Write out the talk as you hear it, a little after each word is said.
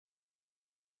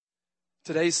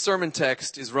Today's sermon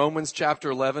text is Romans chapter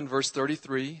 11, verse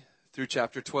 33 through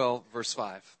chapter 12, verse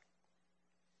 5.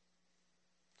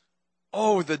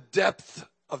 Oh, the depth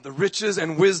of the riches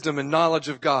and wisdom and knowledge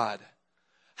of God!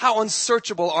 How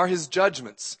unsearchable are his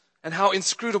judgments, and how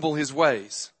inscrutable his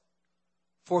ways!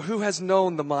 For who has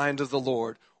known the mind of the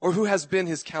Lord, or who has been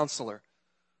his counselor,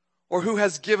 or who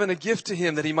has given a gift to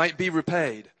him that he might be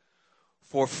repaid?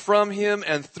 For from him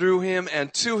and through him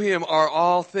and to him are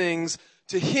all things.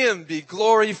 To him be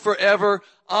glory forever.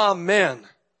 Amen.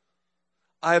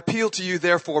 I appeal to you,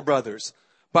 therefore, brothers,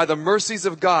 by the mercies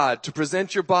of God, to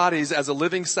present your bodies as a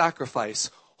living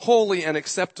sacrifice, holy and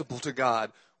acceptable to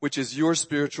God, which is your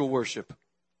spiritual worship.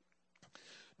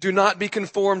 Do not be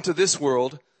conformed to this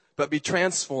world, but be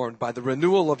transformed by the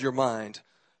renewal of your mind,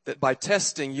 that by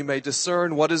testing you may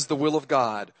discern what is the will of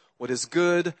God, what is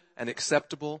good and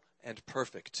acceptable and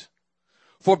perfect.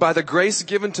 For by the grace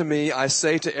given to me, I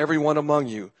say to everyone among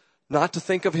you, not to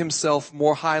think of himself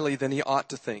more highly than he ought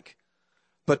to think,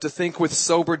 but to think with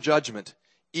sober judgment,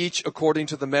 each according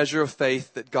to the measure of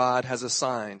faith that God has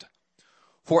assigned.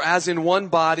 For as in one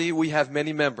body we have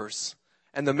many members,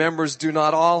 and the members do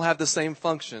not all have the same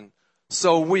function,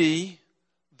 so we,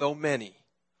 though many,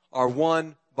 are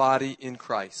one body in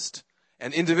Christ,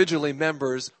 and individually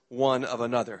members one of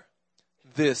another.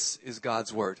 This is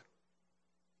God's word.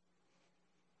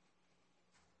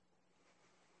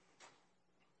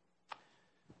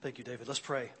 Thank you, David. Let's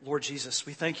pray. Lord Jesus,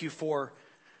 we thank you for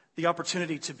the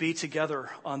opportunity to be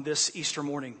together on this Easter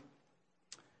morning.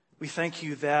 We thank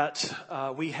you that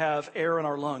we have air in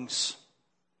our lungs.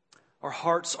 Our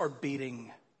hearts are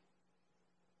beating.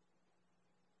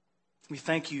 We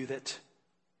thank you that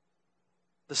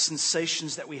the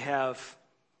sensations that we have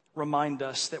remind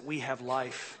us that we have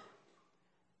life.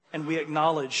 And we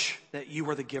acknowledge that you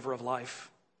are the giver of life.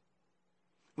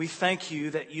 We thank you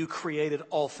that you created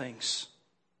all things.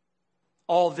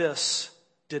 All this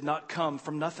did not come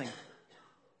from nothing,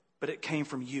 but it came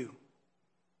from you.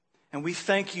 And we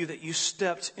thank you that you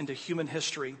stepped into human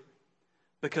history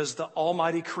because the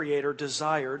Almighty Creator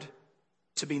desired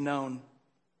to be known.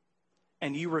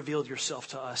 And you revealed yourself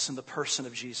to us in the person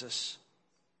of Jesus.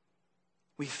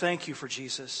 We thank you for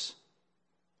Jesus.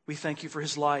 We thank you for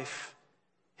his life,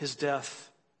 his death,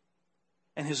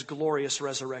 and his glorious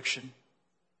resurrection.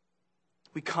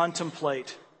 We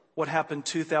contemplate what happened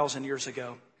 2,000 years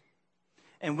ago.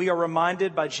 And we are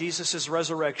reminded by Jesus'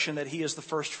 resurrection that he is the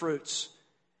first fruits,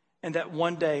 and that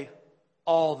one day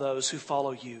all those who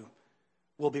follow you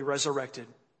will be resurrected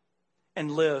and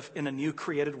live in a new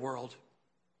created world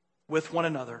with one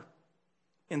another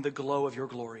in the glow of your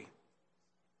glory.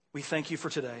 We thank you for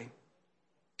today.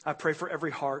 I pray for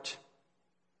every heart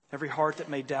that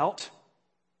may doubt,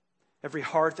 every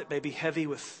heart that may be heavy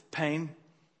with pain,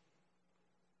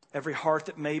 every heart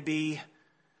that may be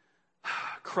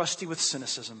crusty with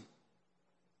cynicism.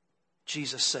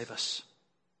 Jesus, save us.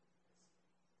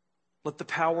 Let the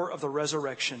power of the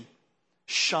resurrection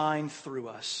shine through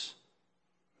us.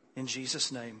 In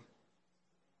Jesus' name,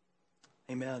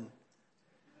 amen.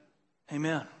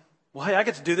 Amen. Well, hey, I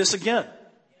get to do this again.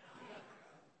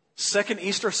 Second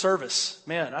Easter service.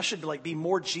 Man, I should be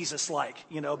more Jesus-like,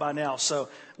 by now. So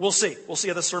we'll see. We'll see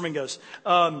how the sermon goes.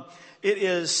 It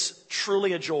is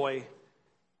truly a joy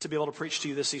to be able to preach to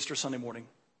you this Easter Sunday morning.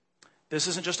 This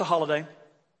isn't just a holiday.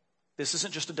 This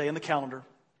isn't just a day in the calendar.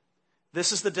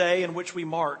 This is the day in which we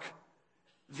mark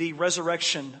the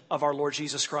resurrection of our Lord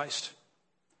Jesus Christ.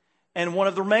 And one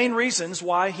of the main reasons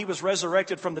why he was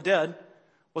resurrected from the dead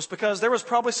was because there was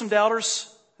probably some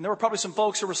doubters, and there were probably some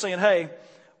folks who were saying, hey,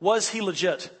 was he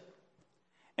legit?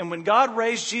 And when God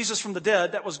raised Jesus from the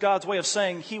dead, that was God's way of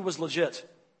saying he was legit.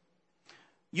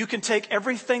 You can take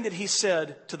everything that he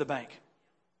said to the bank.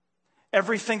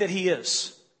 Everything that he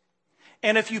is.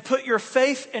 And if you put your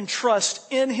faith and trust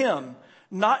in him,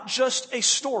 not just a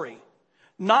story,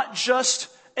 not just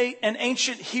an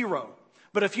ancient hero,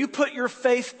 but if you put your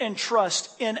faith and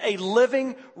trust in a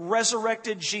living,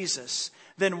 resurrected Jesus,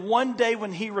 then one day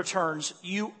when he returns,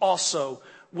 you also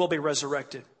will be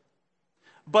resurrected.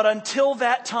 But until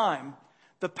that time,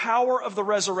 the power of the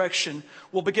resurrection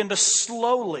will begin to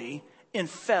slowly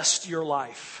infest your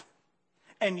life.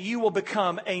 And you will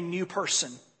become a new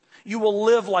person. You will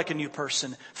live like a new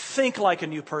person, think like a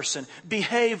new person,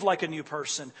 behave like a new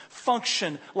person,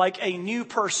 function like a new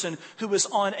person who is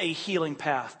on a healing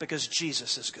path because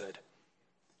Jesus is good.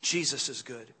 Jesus is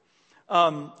good.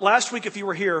 Last week, if you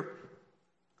were here,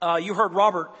 you heard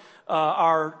Robert,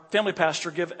 our family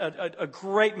pastor, give a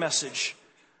great message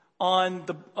on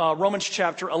the Romans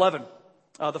chapter 11,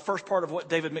 the first part of what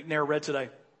David McNair read today.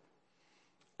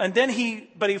 And then he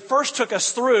first took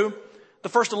us through the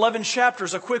first 11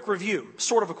 chapters, a quick review,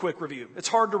 sort of a quick review. It's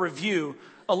hard to review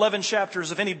 11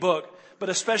 chapters of any book, but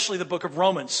especially the book of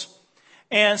Romans.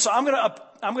 And so I'm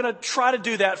going to try to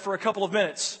do that for a couple of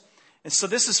minutes. And so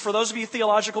this is for those of you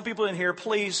theological people in here,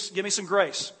 please give me some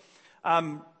grace.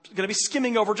 I'm going to be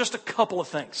skimming over just a couple of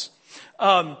things.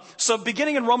 So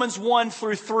beginning in Romans 1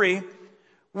 through 3,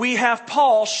 we have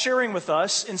Paul sharing with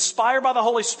us, inspired by the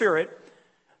Holy Spirit,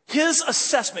 his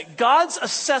assessment, God's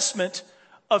assessment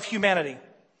of humanity,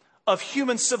 of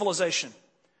human civilization.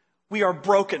 We are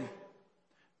broken.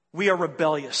 We are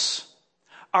rebellious.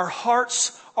 Our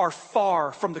hearts are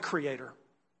far from the Creator.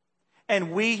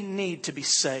 And we need to be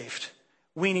saved.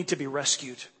 We need to be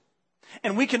rescued.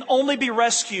 And we can only be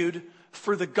rescued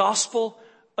through the gospel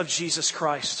of Jesus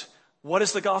Christ. What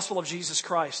is the gospel of Jesus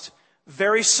Christ?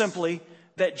 Very simply,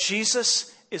 that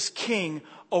Jesus is king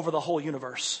over the whole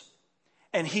universe.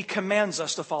 And he commands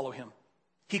us to follow him.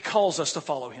 He calls us to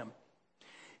follow him.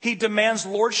 He demands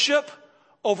lordship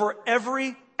over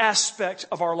every aspect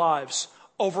of our lives,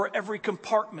 over every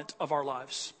compartment of our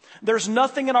lives. There's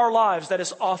nothing in our lives that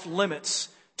is off limits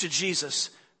to Jesus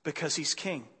because he's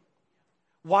king.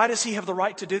 Why does he have the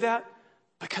right to do that?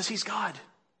 Because he's God.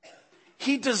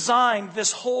 He designed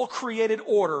this whole created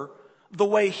order the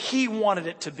way he wanted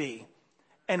it to be,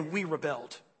 and we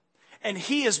rebelled. And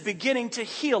he is beginning to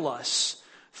heal us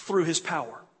through his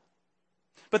power.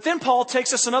 But then Paul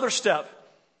takes us another step.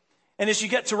 And as you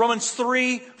get to Romans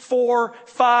 3, 4,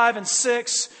 5, and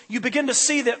 6, you begin to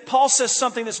see that Paul says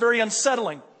something that's very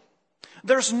unsettling.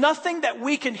 There's nothing that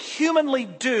we can humanly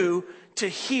do to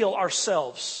heal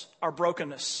ourselves, our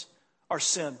brokenness, our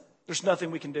sin. There's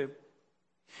nothing we can do.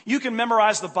 You can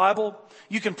memorize the Bible.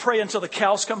 You can pray until the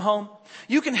cows come home.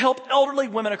 You can help elderly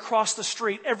women across the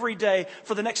street every day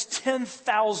for the next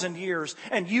 10,000 years.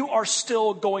 And you are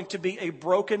still going to be a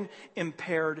broken,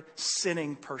 impaired,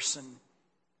 sinning person.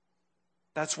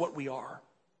 That's what we are.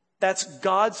 That's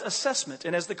God's assessment.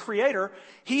 And as the Creator,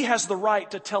 he has the right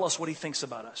to tell us what he thinks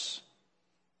about us.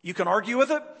 You can argue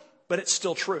with it, but it's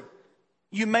still true.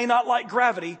 You may not like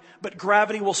gravity, but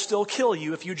gravity will still kill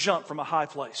you if you jump from a high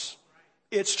place.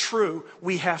 It's true.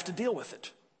 We have to deal with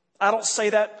it. I don't say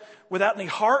that without any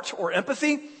heart or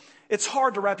empathy. It's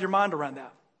hard to wrap your mind around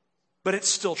that. But it's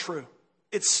still true.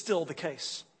 It's still the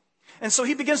case. And so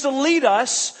he begins to lead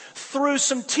us through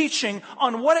some teaching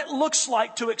on what it looks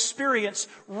like to experience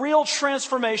real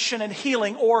transformation and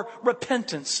healing or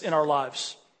repentance in our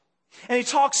lives. And he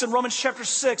talks in Romans chapter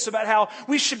 6 about how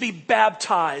we should be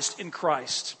baptized in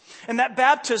Christ. And that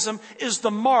baptism is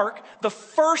the mark, the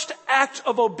first act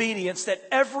of obedience that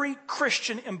every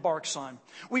Christian embarks on.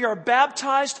 We are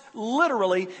baptized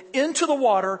literally into the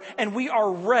water, and we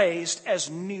are raised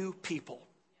as new people.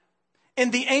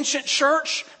 In the ancient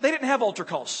church, they didn't have altar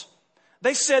calls.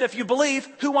 They said, if you believe,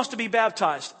 who wants to be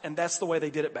baptized? And that's the way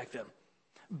they did it back then.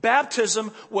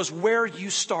 Baptism was where you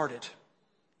started.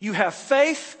 You have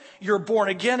faith, you're born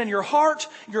again in your heart,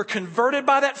 you're converted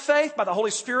by that faith, by the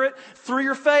Holy Spirit, through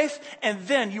your faith, and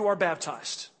then you are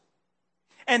baptized.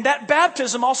 And that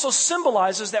baptism also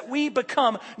symbolizes that we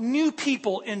become new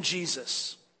people in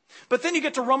Jesus. But then you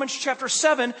get to Romans chapter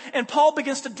 7, and Paul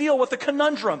begins to deal with the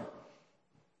conundrum.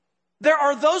 There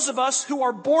are those of us who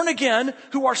are born again,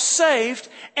 who are saved,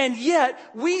 and yet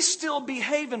we still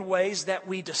behave in ways that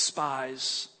we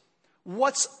despise.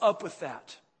 What's up with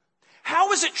that?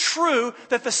 How is it true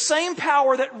that the same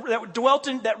power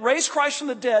that raised Christ from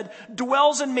the dead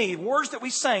dwells in me? Words that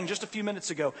we sang just a few minutes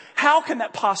ago. How can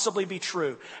that possibly be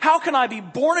true? How can I be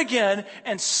born again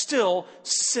and still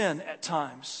sin at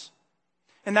times?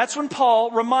 And that's when Paul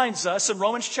reminds us in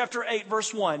Romans chapter 8,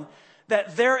 verse 1,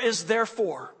 that there is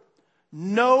therefore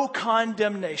no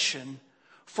condemnation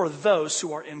for those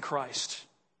who are in Christ.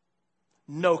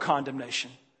 No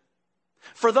condemnation.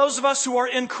 For those of us who are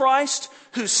in Christ,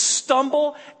 who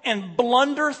stumble and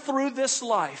blunder through this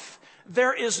life,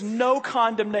 there is no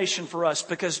condemnation for us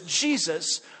because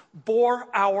Jesus bore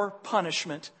our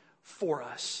punishment for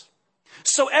us.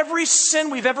 So every sin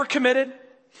we've ever committed,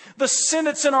 the sin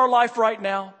that's in our life right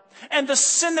now, and the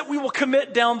sin that we will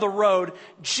commit down the road,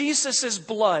 Jesus'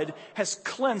 blood has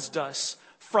cleansed us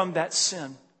from that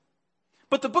sin.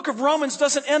 But the book of Romans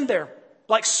doesn't end there,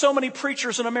 like so many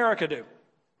preachers in America do.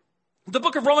 The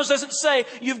book of Romans doesn't say,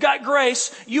 you've got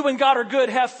grace, you and God are good,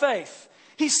 have faith.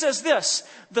 He says this,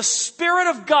 the Spirit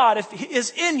of God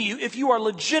is in you if you are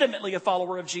legitimately a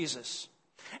follower of Jesus.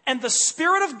 And the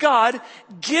Spirit of God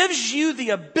gives you the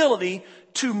ability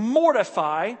to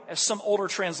mortify, as some older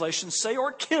translations say,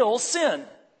 or kill sin.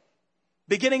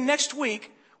 Beginning next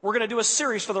week, we're going to do a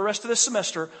series for the rest of this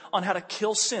semester on how to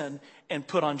kill sin and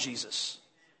put on Jesus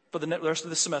for the rest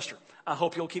of this semester. I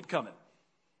hope you'll keep coming.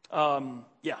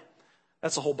 Yeah,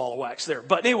 that's a whole ball of wax there.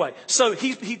 But anyway, so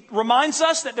he reminds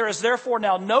us that there is therefore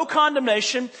now no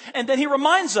condemnation. And then he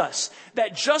reminds us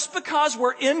that just because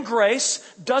we're in grace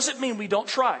doesn't mean we don't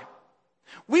try.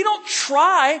 We don't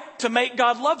try to make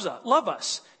God love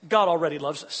us. God already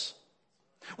loves us.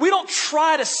 We don't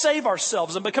try to save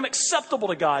ourselves and become acceptable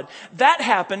to God. That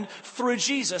happened through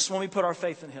Jesus when we put our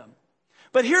faith in him.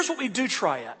 But here's what we do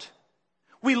try at.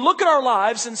 We look at our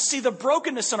lives and see the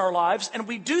brokenness in our lives, and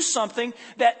we do something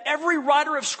that every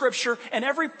writer of Scripture and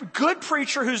every good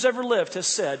preacher who's ever lived has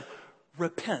said,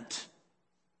 repent.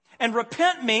 And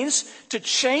repent means to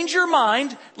change your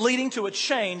mind, leading to a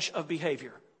change of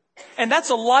behavior. And that's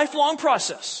a lifelong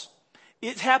process.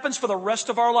 It happens for the rest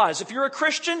of our lives. If you're a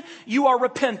Christian, you are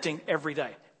repenting every day,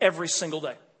 every single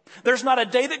day. There's not a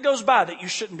day that goes by that you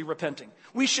shouldn't be repenting.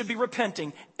 We should be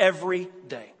repenting every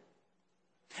day.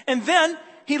 And then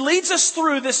he leads us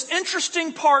through this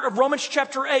interesting part of Romans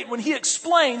chapter 8 when he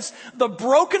explains the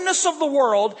brokenness of the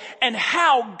world and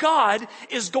how God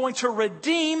is going to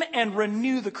redeem and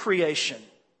renew the creation.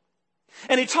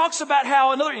 And he talks about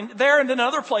how there and in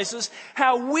other places,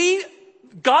 how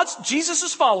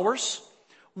Jesus' followers,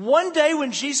 one day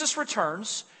when Jesus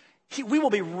returns, we will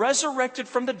be resurrected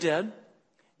from the dead,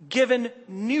 given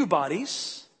new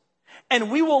bodies, and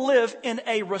we will live in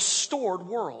a restored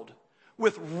world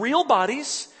with real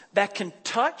bodies that can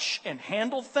touch and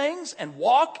handle things and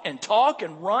walk and talk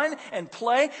and run and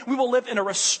play. We will live in a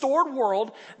restored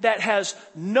world that has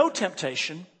no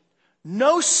temptation,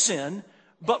 no sin,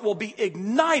 but will be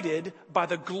ignited by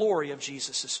the glory of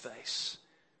Jesus' face.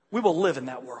 We will live in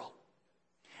that world.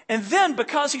 And then,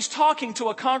 because he's talking to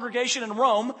a congregation in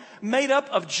Rome made up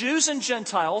of Jews and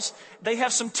Gentiles, they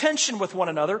have some tension with one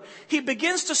another. He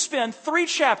begins to spend 3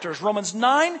 chapters, Romans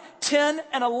 9, 10,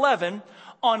 and 11,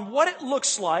 on what it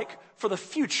looks like for the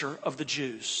future of the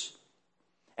Jews.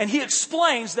 And he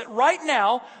explains that right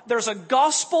now, there's a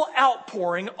gospel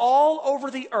outpouring all over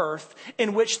the earth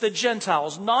in which the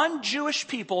Gentiles, non-Jewish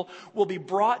people, will be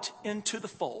brought into the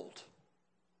fold.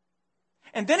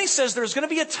 And then he says there's going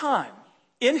to be a time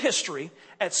in history,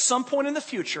 at some point in the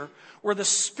future, where the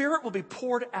Spirit will be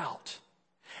poured out.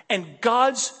 And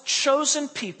God's chosen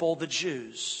people, the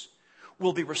Jews,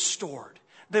 will be restored.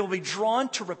 They will be drawn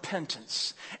to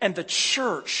repentance. And the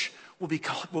church will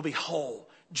be whole.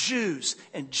 Jews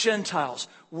and Gentiles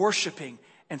worshiping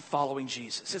and following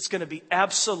Jesus. It's going to be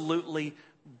absolutely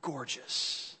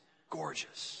gorgeous.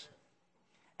 Gorgeous.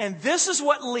 And this is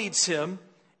what leads him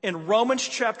in Romans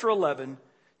chapter 11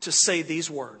 to say these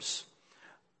words.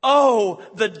 Oh,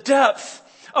 the depth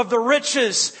of the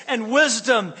riches and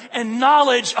wisdom and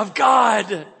knowledge of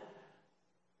God.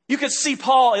 You could see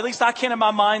Paul, at least I can in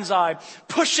my mind's eye,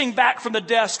 pushing back from the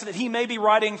desk that he may be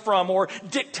writing from or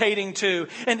dictating to.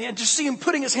 And just see him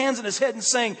putting his hands in his head and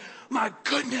saying, my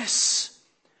goodness,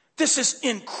 this is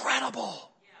incredible.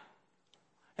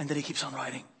 And then he keeps on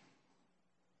writing.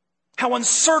 How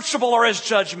unsearchable are his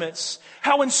judgments.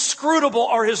 How inscrutable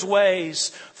are his ways.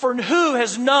 For who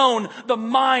has known the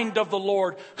mind of the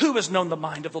Lord? Who has known the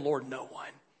mind of the Lord? No one.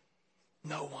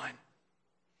 No one.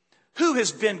 Who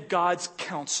has been God's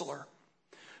counselor?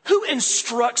 Who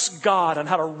instructs God on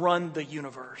how to run the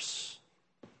universe?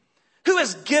 Who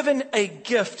has given a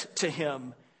gift to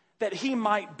him that he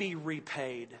might be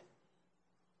repaid?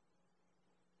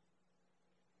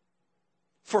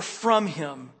 For from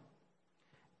him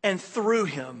and through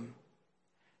him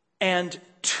and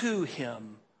to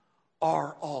him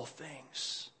are all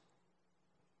things.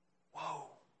 Whoa.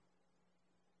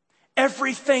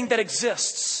 Everything that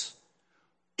exists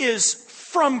is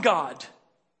from God.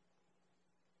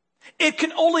 It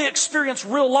can only experience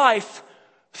real life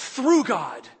through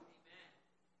God.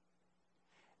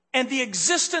 And the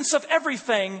existence of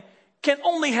everything can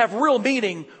only have real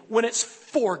meaning when it's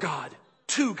for God,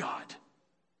 to God.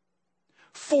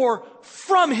 For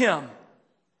from him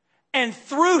and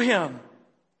through him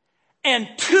and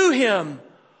to him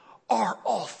are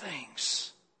all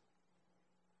things.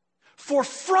 For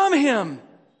from him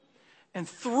and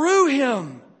through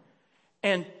him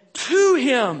and to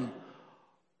him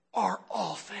are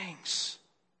all things.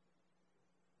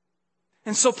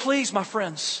 And so please, my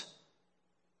friends,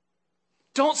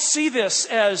 don't see this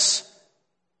as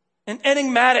an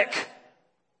enigmatic,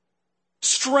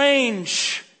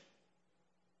 strange,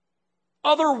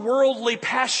 otherworldly,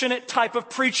 passionate type of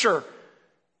preacher.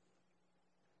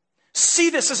 See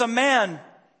this as a man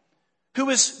who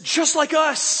is just like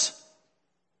us,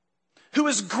 who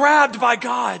is grabbed by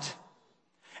God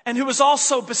and who is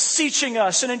also beseeching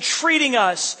us and entreating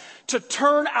us to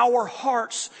turn our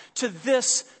hearts to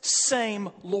this same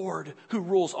Lord who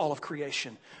rules all of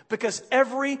creation. Because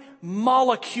every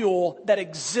molecule that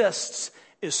exists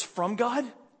is from God,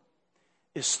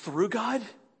 is through God,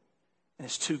 and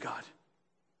is to God.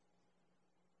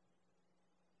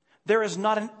 There is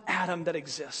not an atom that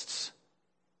exists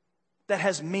that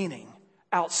has meaning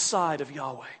outside of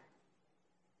Yahweh.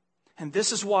 And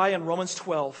this is why in Romans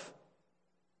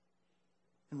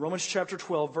chapter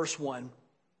 12, verse 1,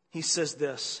 he says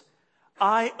this,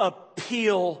 I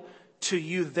appeal to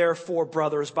you, therefore,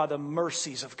 brothers, by the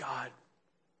mercies of God.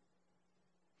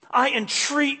 I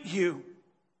entreat you.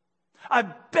 I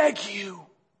beg you.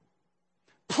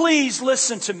 Please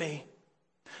listen to me.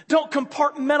 Don't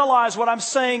compartmentalize what I'm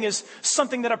saying as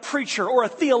something that a preacher or a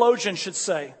theologian should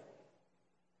say.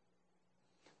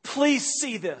 Please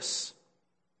see this.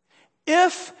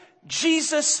 If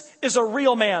Jesus is a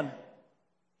real man,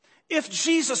 if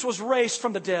Jesus was raised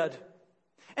from the dead,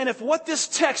 and if what this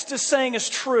text is saying is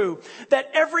true, that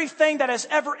everything that has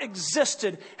ever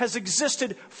existed has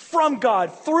existed from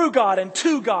God, through God, and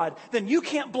to God, then you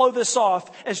can't blow this off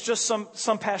as just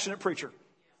some passionate preacher.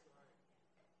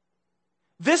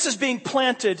 This is being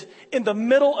planted in the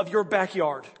middle of your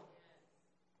backyard.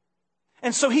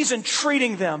 And so he's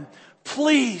entreating them,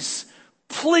 please,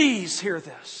 please hear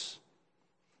this.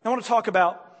 I want to talk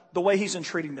about the way he's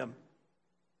entreating them.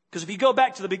 Because if you go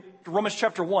back to Romans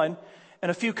chapter 1, and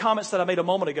a few comments that I made a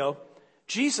moment ago,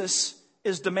 Jesus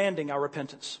is demanding our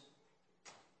repentance.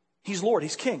 He's Lord.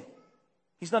 He's King.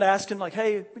 He's not asking like,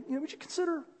 hey, would you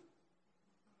consider,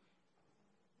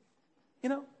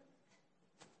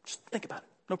 just think about it.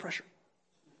 No pressure.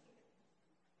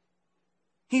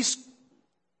 He's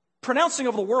pronouncing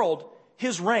over the world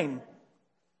his reign.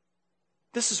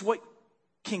 This is what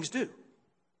kings do.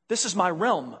 This is my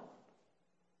realm.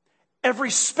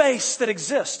 Every space that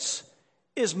exists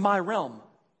is my realm.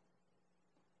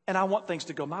 And I want things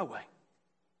to go my way.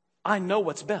 I know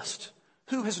what's best.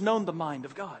 Who has known the mind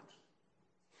of God?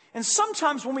 And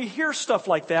sometimes when we hear stuff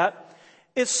like that,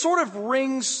 it sort of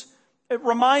it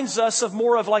reminds us of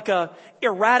more of like a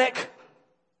erratic,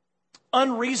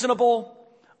 unreasonable,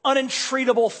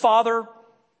 unentreatable father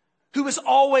who is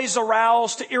always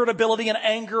aroused to irritability and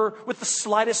anger with the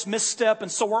slightest misstep.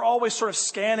 And so we're always sort of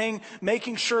scanning,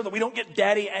 making sure that we don't get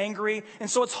daddy angry. And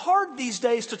so it's hard these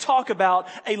days to talk about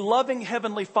a loving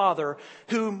heavenly father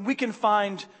whom we can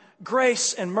find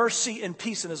grace and mercy and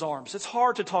peace in his arms. It's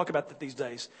hard to talk about that these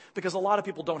days because a lot of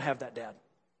people don't have that dad.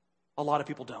 A lot of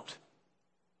people don't.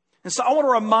 And so I want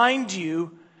to remind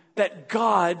you that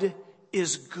God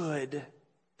is good.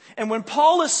 And when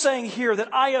Paul is saying here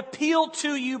that I appeal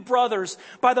to you, brothers,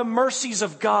 by the mercies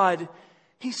of God,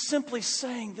 he's simply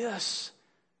saying this.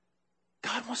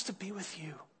 God wants to be with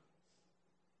you.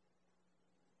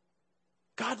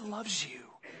 God loves you.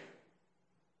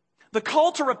 The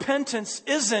call to repentance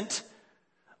isn't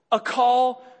a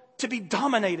call to be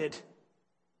dominated.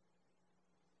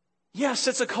 Yes,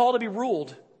 it's a call to be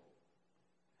ruled.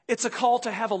 It's a call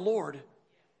to have a Lord.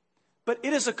 But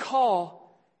it is a call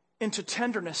into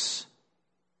tenderness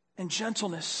and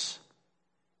gentleness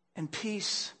and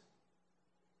peace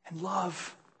and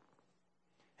love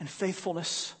and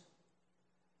faithfulness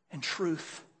and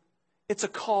truth. It's a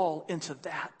call into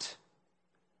that.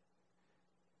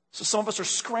 So some of us are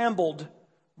scrambled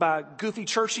by goofy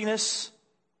churchiness.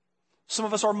 Some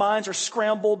of us, our minds are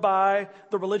scrambled by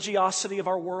the religiosity of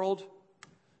our world.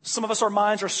 Some of us, our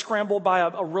minds are scrambled by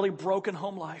a really broken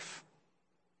home life.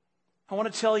 I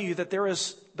want to tell you that there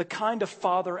is the kind of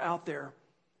father out there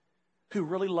who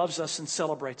really loves us and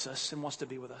celebrates us and wants to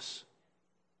be with us.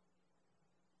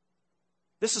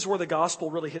 This is where the gospel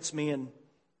really hits me and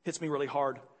hits me really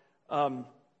hard. For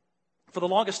the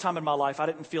longest time in my life, I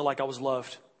didn't feel like I was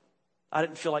loved. I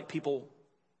didn't feel like people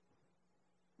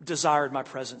desired my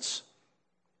presence.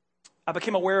 I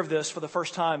became aware of this for the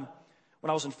first time when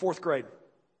I was in 4th grade.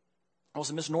 I was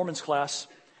in Miss Norman's class,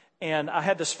 and I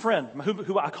had this friend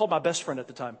who I called my best friend at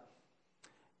the time.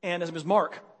 And his name was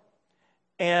Mark.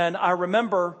 And I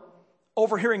remember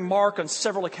overhearing Mark on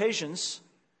several occasions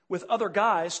with other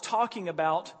guys talking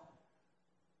about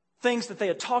things that they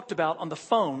had talked about on the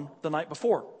phone the night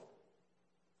before.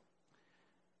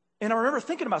 And I remember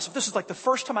thinking to myself, this is like the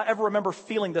first time I ever remember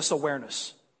feeling this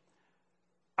awareness.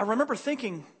 I remember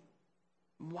thinking,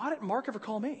 why didn't Mark ever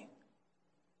call me?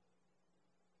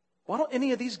 Why don't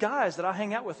any of these guys that I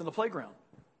hang out with in the playground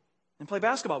and play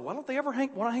basketball, why don't they ever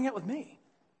want to hang out with me?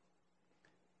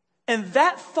 And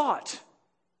that thought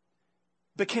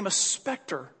became a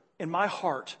specter in my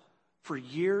heart for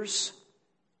years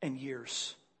and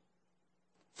years.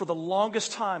 For the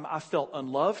longest time, I felt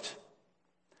unloved.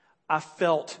 I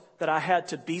felt that I had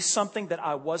to be something that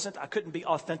I wasn't. I couldn't be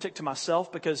authentic to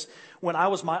myself because when I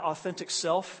was my authentic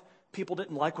self, people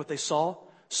didn't like what they saw.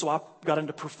 So I got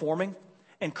into performing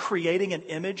and creating an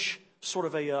image, sort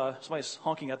of somebody's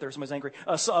honking out there, somebody's angry,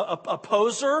 a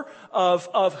poser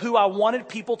of who I wanted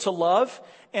people to love,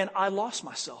 and I lost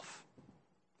myself.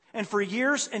 And for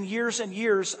years and years and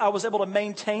years, I was able to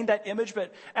maintain that image,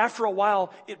 but after a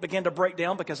while, it began to break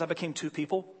down because I became two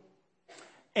people.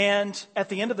 And at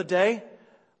the end of the day,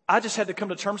 I just had to come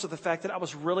to terms with the fact that I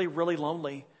was really, really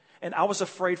lonely, and I was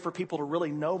afraid for people to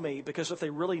really know me, because if they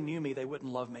really knew me, they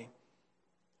wouldn't love me.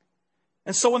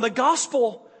 And so when the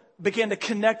gospel began to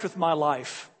connect with my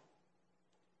life,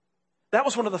 that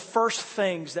was one of the first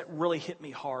things that really hit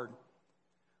me hard,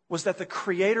 was that the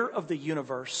creator of the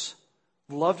universe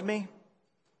loved me,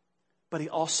 but he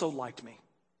also liked me.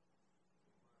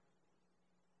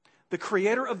 The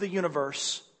creator of the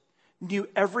universe knew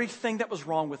everything that was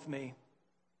wrong with me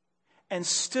and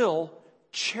still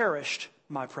cherished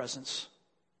my presence.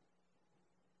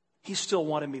 He still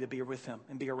wanted me to be with him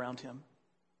and be around him.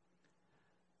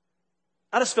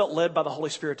 I just felt led by the Holy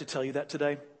Spirit to tell you that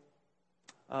today.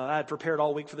 I had prepared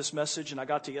all week for this message, and I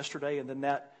got to yesterday, and then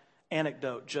that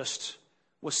anecdote just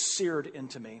was seared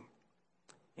into me.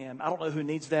 And I don't know who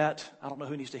needs that. I don't know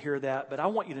who needs to hear that. But I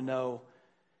want you to know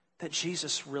that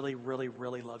Jesus really, really,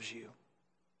 really loves you.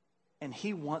 And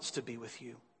he wants to be with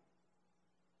you.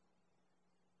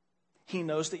 He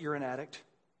knows that you're an addict.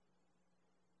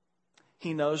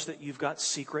 He knows that you've got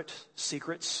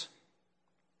secrets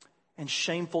and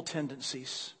shameful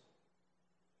tendencies.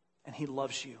 And he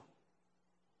loves you.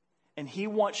 And he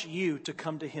wants you to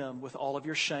come to him with all of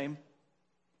your shame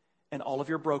and all of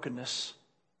your brokenness,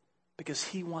 because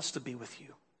he wants to be with you.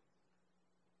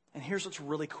 And here's what's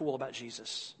really cool about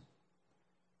Jesus.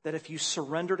 That if you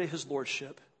surrender to his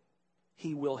lordship,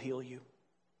 he will heal you.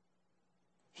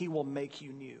 He will make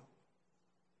you new.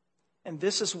 And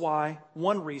this is why,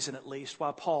 one reason at least,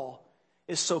 why Paul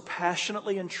is so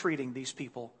passionately entreating these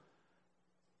people.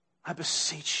 I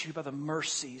beseech you by the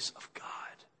mercies of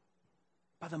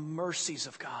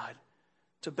God,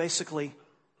 to basically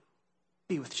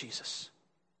be with Jesus.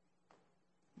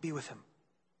 Be with him.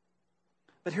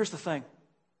 But here's the thing.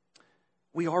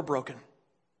 We are broken.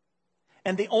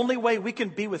 And the only way we can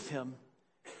be with him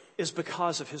is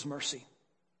because of his mercy.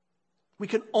 We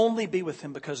can only be with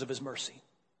him because of his mercy.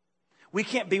 We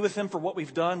can't be with him for what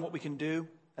we've done, what we can do,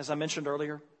 as I mentioned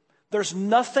earlier. There's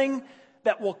nothing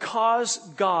that will cause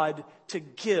God to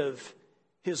give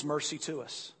his mercy to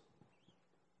us.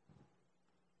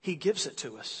 He gives it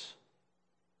to us.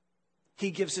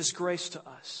 He gives his grace to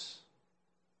us.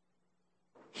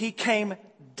 He came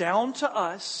down to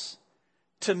us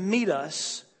to meet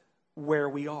us where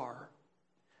we are.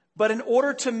 But in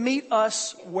order to meet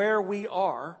us where we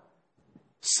are,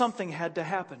 something had to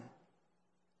happen.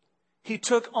 He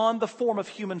took on the form of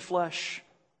human flesh.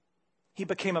 He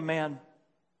became a man.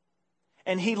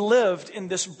 And he lived in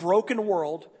this broken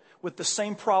world with the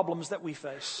same problems that we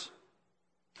face,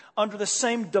 under the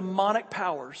same demonic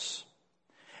powers.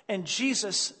 And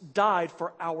Jesus died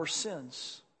for our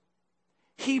sins.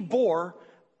 He bore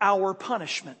our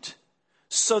punishment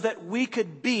so that we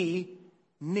could be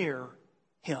near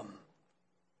him.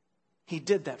 He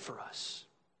did that for us.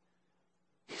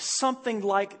 Something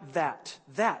like that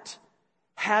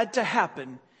had to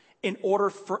happen in order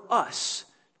for us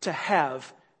to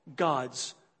have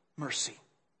God's mercy.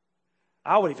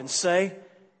 I would even say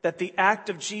that the act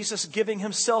of Jesus giving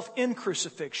himself in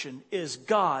crucifixion is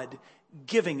God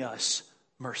giving us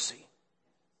mercy.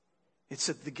 It's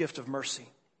the gift of mercy.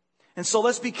 And so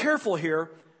let's be careful here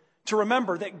to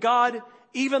remember that God,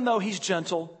 even though he's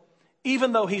gentle,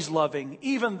 even though he's loving,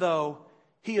 even though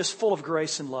he is full of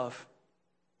grace and love,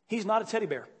 he's not a teddy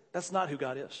bear. That's not who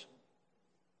God is.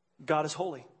 God is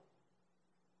holy.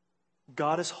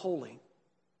 God is holy.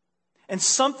 And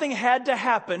something had to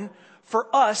happen for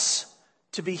us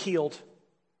to be healed,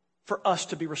 for us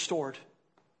to be restored.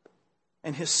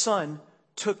 And his son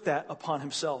took that upon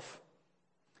himself.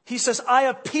 He says, I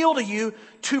appeal to you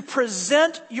to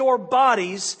present your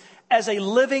bodies as a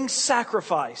living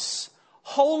sacrifice,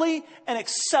 holy and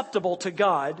acceptable to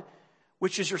God,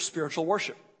 which is your spiritual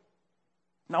worship.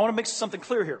 Now I want to make something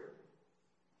clear here.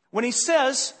 When he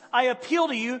says, I appeal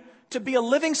to you to be a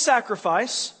living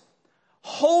sacrifice,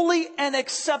 holy and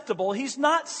acceptable, he's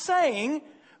not saying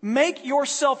make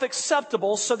yourself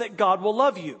acceptable so that God will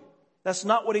love you. That's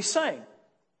not what he's saying.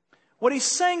 What he's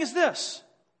saying is this.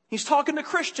 He's talking to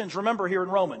Christians, remember, here in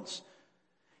Romans.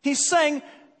 He's saying,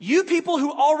 you people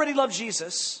who already love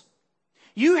Jesus,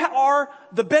 You are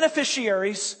the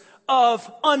beneficiaries of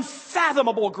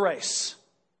unfathomable grace.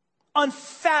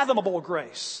 Unfathomable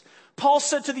grace. Paul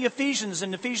said to the Ephesians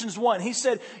in Ephesians 1, he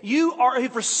said,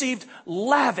 you've received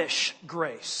lavish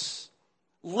grace.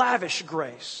 Lavish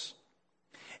grace.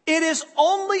 It is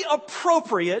only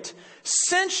appropriate,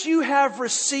 since you have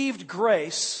received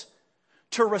grace,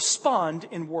 to respond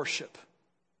in worship.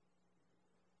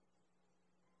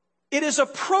 It is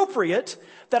appropriate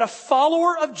that a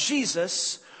follower of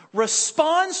Jesus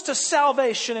responds to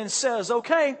salvation and says,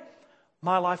 okay,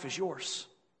 my life is yours.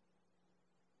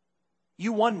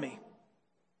 You won me.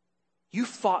 You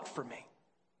fought for me.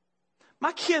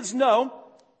 My kids know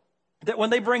that when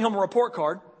they bring home a report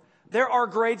card, there are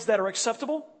grades that are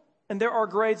acceptable and there are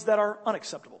grades that are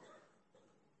unacceptable.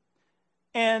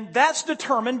 And that's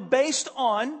determined based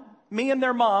on me and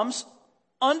their mom's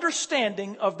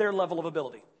understanding of their level of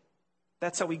ability.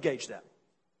 That's how we gauge that.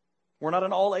 We're not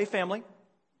an all-A family,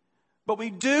 but we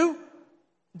do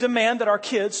demand that our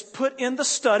kids put in the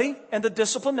study and the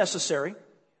discipline necessary,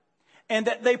 and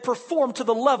that they perform to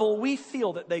the level we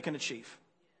feel that they can achieve.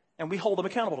 And we hold them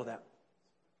accountable to that.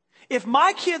 If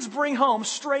my kids bring home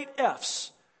straight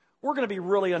Fs, we're going to be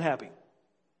really unhappy.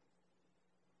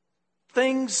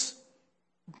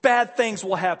 Bad things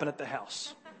will happen at the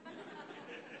house.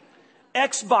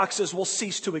 Xboxes will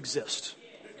cease to exist.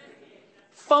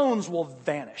 Phones will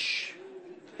vanish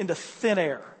into thin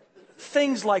air.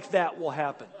 Things like that will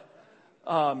happen.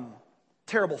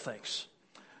 Terrible things.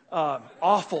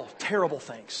 Awful, terrible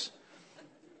things.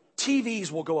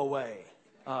 TVs will go away.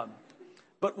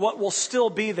 But what will still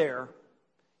be there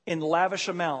in lavish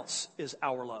amounts is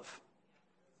our love.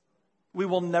 We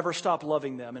will never stop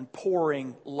loving them and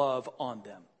pouring love on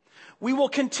them. We will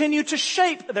continue to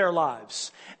shape their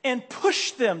lives and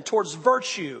push them towards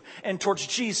virtue and towards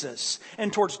Jesus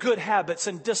and towards good habits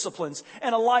and disciplines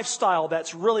and a lifestyle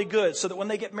that's really good, so that when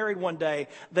they get married one day,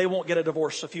 they won't get a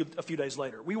divorce a few days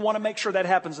later. We want to make sure that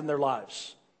happens in their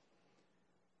lives.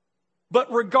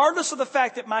 But regardless of the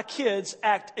fact that my kids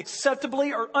act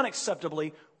acceptably or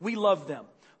unacceptably, we love them.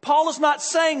 Paul is not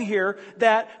saying here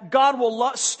that God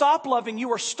will stop loving you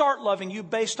or start loving you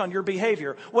based on your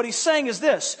behavior. What he's saying is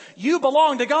this: you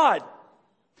belong to God.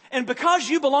 And because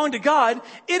you belong to God,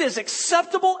 it is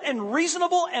acceptable and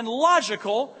reasonable and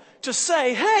logical to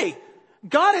say, hey,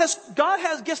 God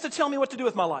gets to tell me what to do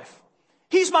with my life.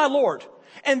 He's my Lord.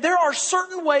 And there are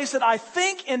certain ways that I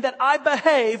think and that I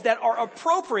behave that are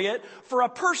appropriate for a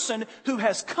person who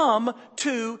has come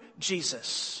to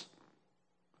Jesus.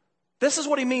 This is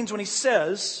what he means when he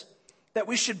says that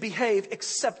we should behave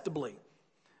acceptably.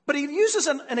 But he uses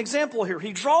an example here.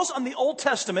 He draws on the Old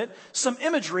Testament some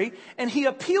imagery, and he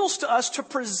appeals to us to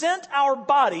present our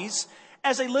bodies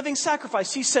as a living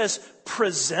sacrifice. He says,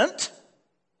 present,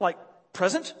 like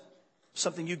present,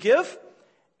 something you give,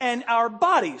 and our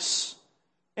bodies.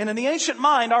 And in the ancient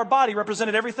mind, our body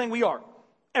represented everything we are.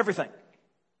 Everything.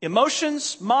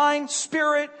 Emotions, mind,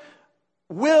 spirit,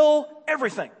 will,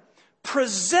 everything.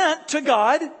 Present to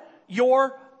God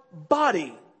your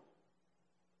body.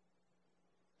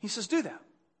 He says, do that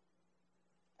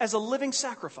as a living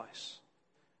sacrifice.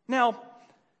 Now,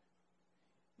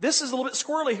 this is a little bit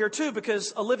squirrely here too,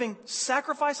 because a living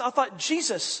sacrifice, I thought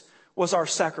Jesus was our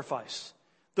sacrifice.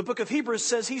 The book of Hebrews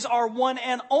says he's our one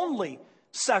and only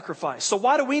sacrifice. So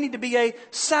why do we need to be a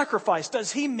sacrifice?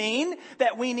 Does he mean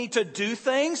that we need to do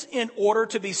things in order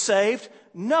to be saved?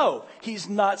 No, he's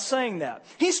not saying that.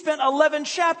 He spent 11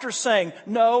 chapters saying,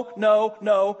 no, no,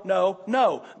 no, no,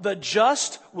 no. The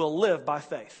just will live by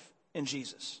faith in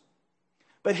Jesus.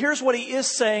 But here's what he is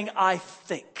saying, I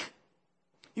think.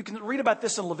 You can read about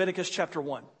this in Leviticus chapter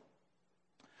 1.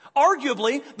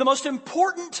 Arguably, the most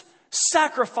important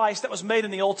sacrifice that was made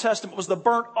in the Old Testament was the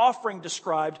burnt offering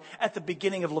described at the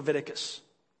beginning of Leviticus.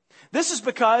 This is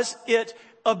because it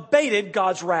abated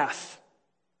God's wrath.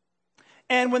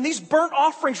 And when these burnt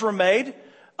offerings were made,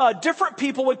 different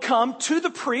people would come to the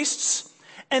priests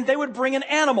and they would bring an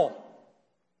animal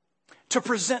to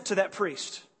present to that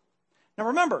priest. Now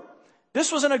remember,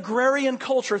 this was an agrarian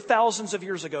culture thousands of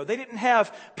years ago. They didn't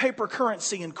have paper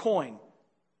currency and coin.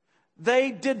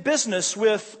 They did business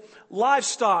with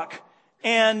livestock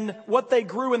and what they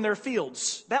grew in their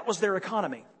fields. That was their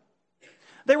economy.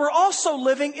 They were also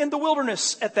living in the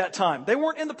wilderness at that time. They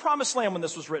weren't in the promised land when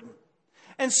this was written.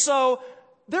 And so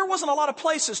there wasn't a lot of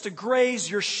places to graze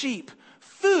your sheep.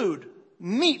 Food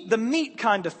meat, the meat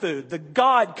kind of food, the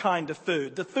God kind of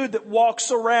food, the food that walks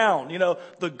around,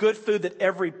 the good food that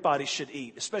everybody should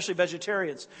eat, especially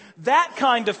vegetarians. That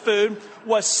kind of food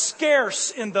was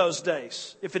scarce in those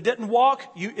days. If it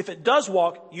does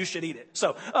walk, you should eat it.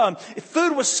 So, if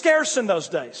food was scarce in those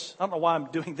days. I don't know why I'm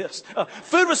doing this.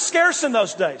 Food was scarce in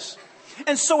those days.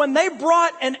 And so when they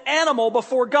brought an animal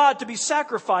before God to be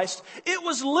sacrificed, it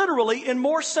was literally, in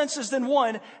more senses than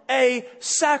one, a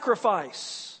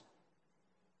sacrifice.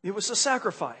 It was a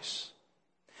sacrifice.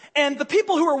 And the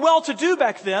people who were well-to-do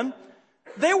back then,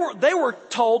 they were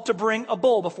told to bring a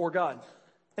bull before God.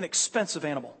 An expensive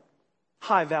animal.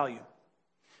 High value.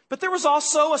 But there was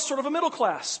also a sort of a middle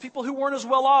class. People who weren't as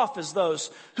well off as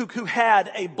those who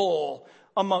had a bull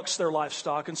amongst their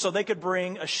livestock. And so they could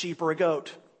bring a sheep or a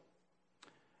goat.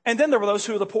 And then there were those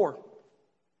who were the poor.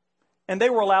 And they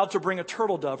were allowed to bring a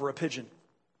turtle dove or a pigeon.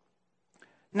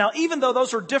 Now, even though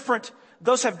those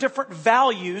have different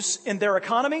values in their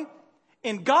economy,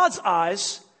 in God's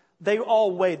eyes, they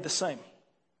all weighed the same.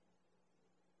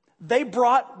 They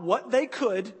brought what they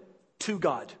could to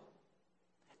God.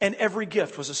 And every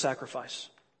gift was a sacrifice.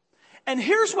 And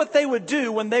here's what they would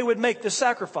do when they would make this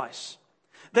sacrifice.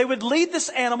 They would lead this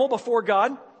animal before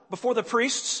God, before the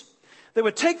priests. They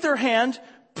would take their hand,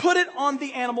 put it on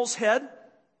the animal's head,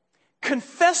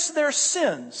 confess their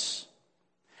sins.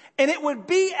 And it would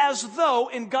be as though,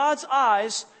 in God's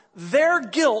eyes, their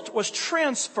guilt was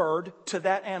transferred to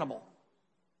that animal.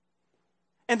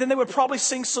 And then they would probably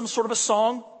sing some sort of a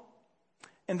song.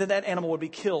 And then that animal would be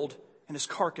killed and his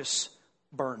carcass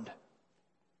burned.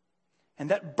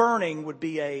 And that burning would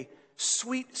be a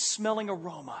sweet-smelling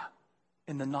aroma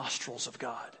in the nostrils of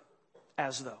God,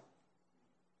 as though.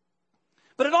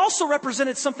 But it also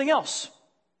represented something else.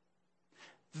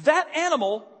 That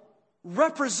animal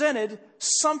represented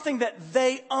something that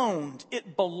they owned.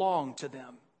 It belonged to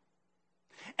them.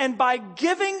 And by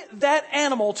giving that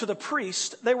animal to the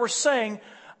priest, they were saying,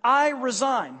 I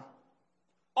resign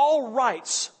all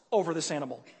rights over this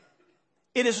animal.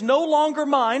 It is no longer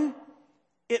mine.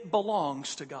 It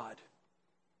belongs to God.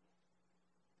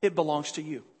 It belongs to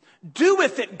you. Do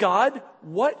with it, God,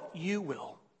 what you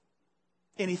will.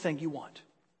 Anything you want.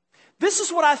 This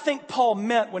is what I think Paul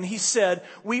meant when he said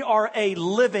we are a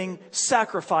living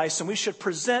sacrifice and we should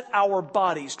present our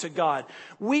bodies to God.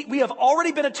 We have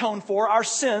already been atoned for. Our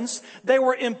sins, they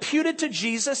were imputed to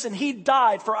Jesus and he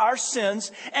died for our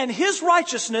sins, and his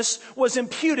righteousness was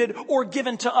imputed or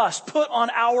given to us, put on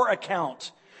our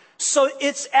account. So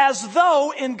it's as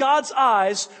though in God's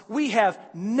eyes we have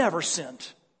never sinned.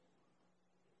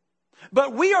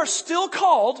 But we are still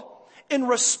called, in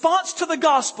response to the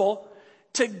gospel,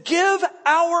 to give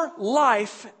our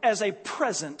life as a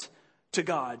present to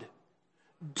God.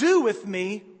 Do with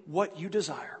me what you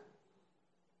desire.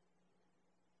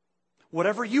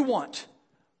 Whatever you want,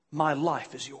 my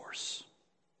life is yours.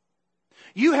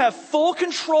 You have full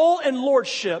control and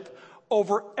lordship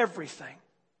over everything.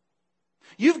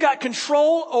 You've got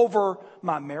control over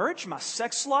my marriage, my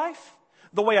sex life,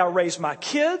 the way I raise my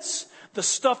kids, the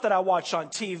stuff that I watch on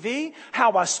TV,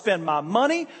 how I spend my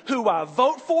money, who I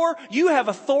vote for. You have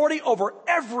authority over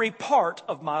every part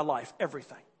of my life,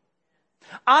 everything.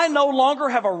 I no longer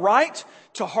have a right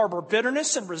to harbor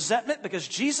bitterness and resentment, because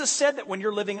Jesus said that when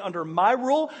you're living under my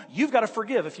rule, you've got to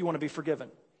forgive if you want to be forgiven.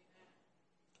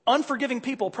 Unforgiving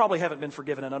people probably haven't been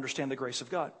forgiven and understand the grace of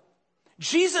God.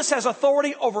 Jesus has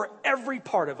authority over every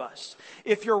part of us.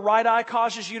 If your right eye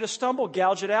causes you to stumble,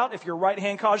 gouge it out. If your right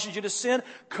hand causes you to sin,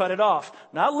 cut it off.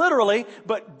 Not literally,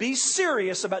 but be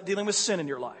serious about dealing with sin in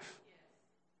your life.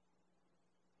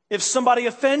 If somebody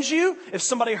offends you, if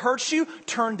somebody hurts you,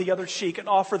 turn the other cheek and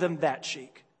offer them that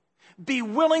cheek. Be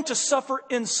willing to suffer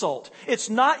insult.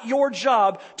 It's not your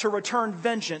job to return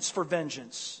vengeance for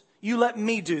vengeance. You let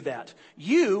me do that.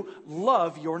 You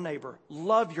love your neighbor.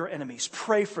 Love your enemies.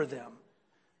 Pray for them.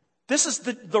 This is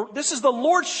the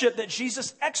lordship that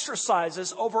Jesus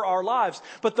exercises over our lives.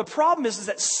 But the problem is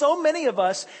that so many of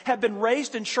us have been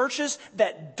raised in churches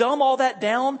that dumb all that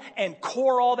down and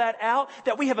core all that out,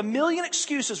 that we have a million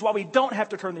excuses why we don't have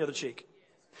to turn the other cheek.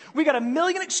 We got a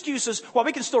million excuses why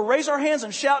we can still raise our hands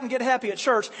and shout and get happy at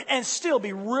church and still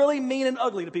be really mean and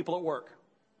ugly to people at work.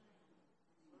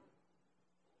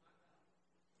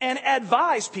 And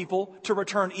advise people to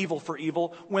return evil for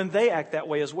evil when they act that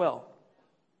way as well.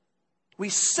 We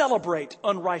celebrate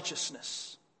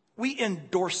unrighteousness. We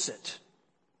endorse it.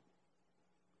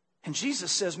 And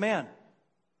Jesus says, man,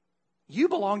 you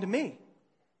belong to me.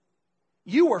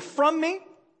 You were from me,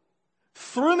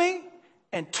 through me,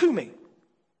 and to me.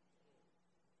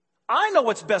 I know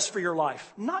what's best for your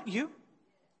life, not you.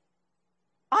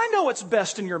 I know what's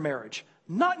best in your marriage,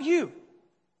 not you.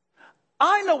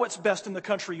 I know what's best in the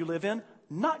country you live in,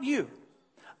 not you.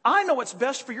 I know what's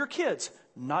best for your kids,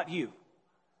 not you.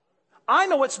 I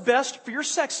know what's best for your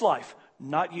sex life,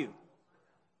 not you.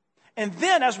 And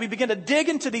then as we begin to dig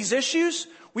into these issues,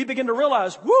 we begin to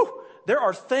realize, there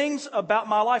are things about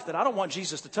my life that I don't want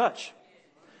Jesus to touch.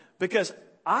 Because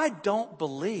I don't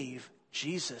believe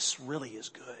Jesus really is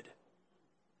good.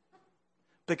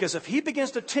 Because if he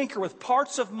begins to tinker with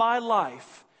parts of my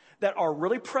life that are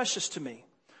really precious to me,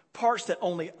 parts that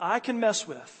only I can mess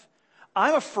with,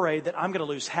 I'm afraid that I'm going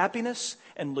to lose happiness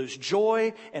and lose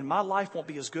joy, and my life won't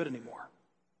be as good anymore.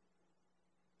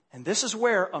 And this is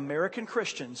where American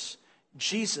Christians,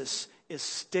 Jesus is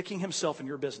sticking himself in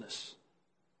your business.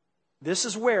 This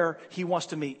is where he wants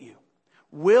to meet you.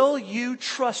 Will you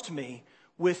trust me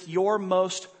with your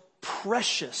most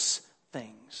precious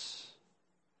things?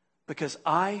 Because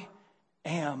I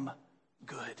am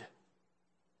good.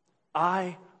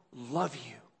 I love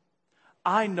you.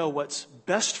 I know what's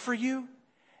best for you,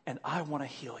 and I want to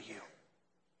heal you.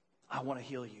 I want to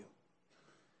heal you.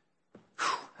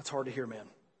 Whew, that's hard to hear, man.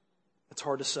 That's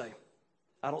hard to say.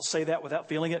 I don't say that without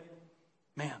feeling it.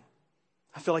 Man,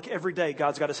 I feel like every day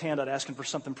God's got his hand out asking for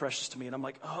something precious to me. And I'm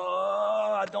like,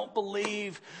 I don't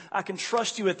believe I can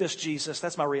trust you with this, Jesus.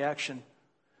 That's my reaction.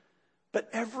 But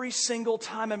every single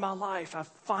time in my life, I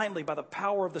finally, by the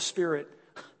power of the Spirit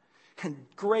and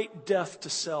great death to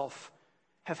self,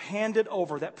 have handed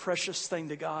over that precious thing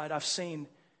to God. I've seen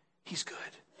he's good.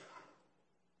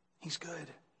 He's good.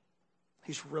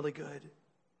 He's really good.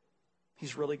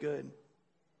 He's really good.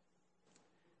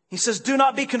 He says, do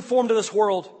not be conformed to this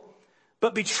world,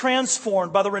 but be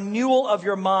transformed by the renewal of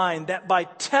your mind, that by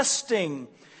testing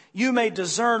you may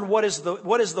discern what is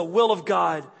the will of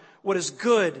God, what is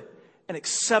good and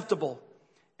acceptable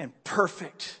and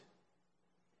perfect.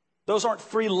 Those aren't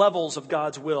 3 levels of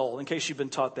God's will, in case you've been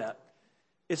taught that.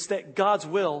 It's that God's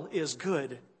will is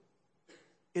good.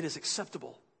 It is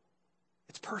acceptable.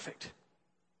 It's perfect.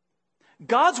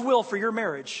 God's will for your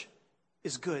marriage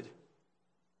is good.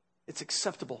 It's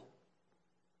acceptable.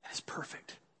 And it's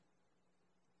perfect.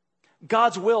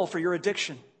 God's will for your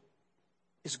addiction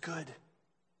is good,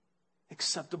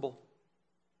 acceptable,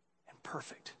 and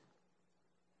perfect.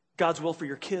 God's will for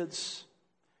your kids,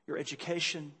 your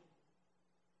education,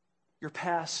 your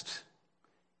past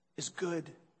is good,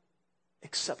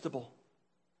 acceptable,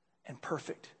 and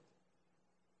perfect.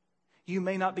 You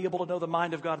may not be able to know the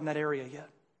mind of God in that area yet,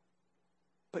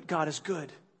 but God is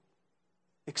good,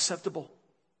 acceptable,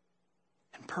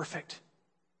 and perfect.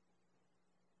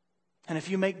 And if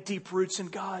you make deep roots in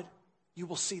God, you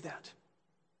will see that.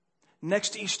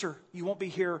 Next Easter, you won't be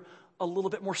here a little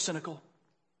bit more cynical,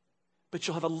 but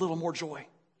you'll have a little more joy,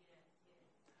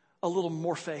 a little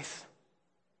more faith.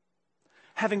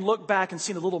 Having looked back and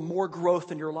seen a little more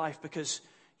growth in your life because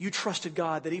you trusted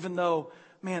God, that even though,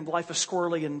 man, life is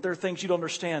squirrely and there are things you don't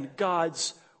understand,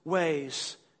 God's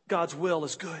ways, God's will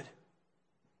is good,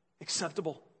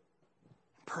 acceptable,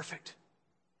 perfect.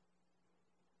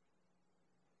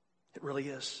 It really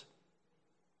is.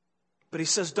 But he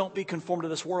says, don't be conformed to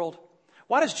this world.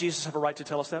 Why does Jesus have a right to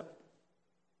tell us that?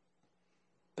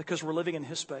 Because we're living in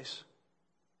his space.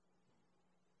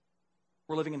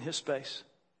 We're living in his space.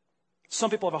 Some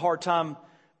people have a hard time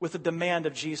with the demand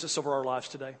of Jesus over our lives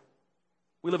today.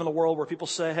 We live in a world where people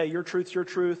say, hey, your truth's your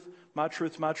truth, my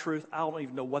truth's my truth. I don't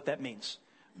even know what that means.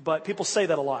 But people say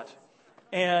that a lot.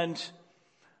 And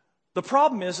the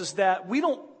problem is that we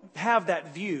don't have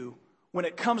that view when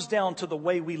it comes down to the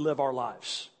way we live our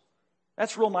lives.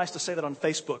 That's real nice to say that on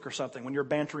Facebook or something when you're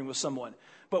bantering with someone.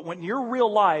 But when your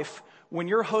real life, when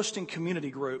you're hosting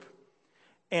community group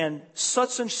and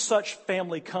such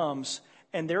family comes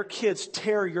and their kids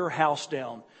tear your house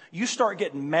down, you start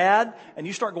getting mad and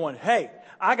you start going, hey,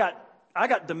 I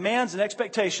got demands and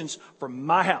expectations for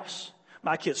my house.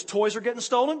 My kids' toys are getting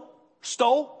stole.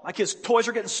 My kids' toys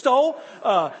are getting stole.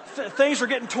 Things are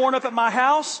getting torn up at my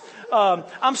house.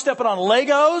 I'm stepping on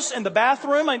Legos in the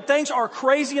bathroom, and things are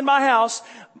crazy in my house.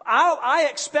 I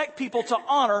expect people to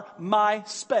honor my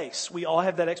space. We all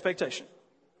have that expectation.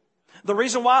 The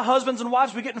reason why husbands and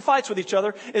wives, we get in fights with each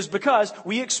other is because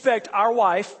we expect our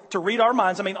wife to read our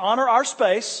minds. Honor our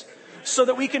space so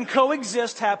that we can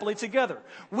coexist happily together.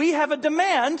 We have a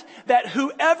demand that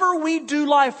whoever we do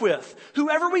life with,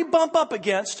 whoever we bump up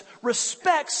against,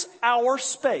 respects our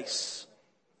space.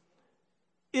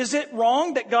 Is it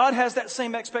wrong that God has that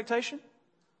same expectation?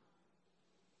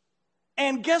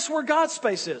 And guess where God's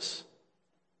space is?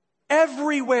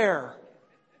 Everywhere.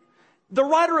 The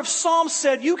writer of Psalms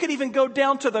said you could even go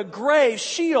down to the grave,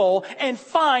 Sheol, and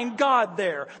find God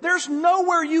there. There's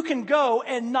nowhere you can go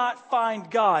and not find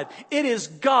God. It is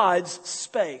God's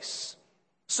space.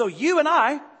 So you and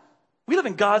I, we live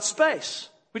in God's space.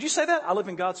 Would you say that? I live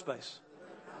in God's space.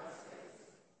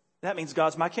 That means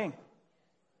God's my king.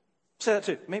 Say that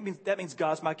too. Maybe that means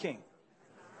God's my king.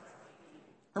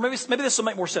 Or maybe this will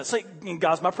make more sense. Say,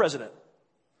 God's my president.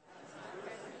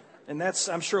 And that's,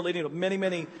 I'm sure, leading to many,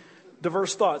 many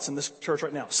diverse thoughts in this church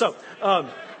right now. So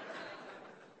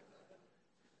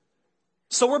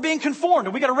we're being conformed,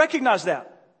 and we got to recognize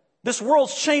that. This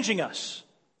world's changing us.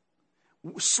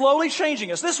 Slowly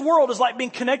changing us. This world is like being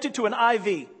connected to an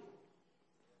IV.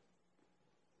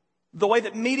 The way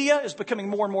that media is becoming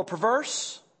more and more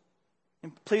perverse.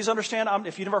 And please understand,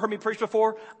 if you've never heard me preach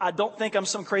before, I don't think I'm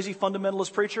some crazy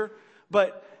fundamentalist preacher.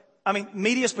 But,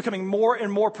 media is becoming more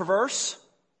and more perverse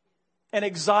and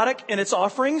exotic in its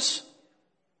offerings.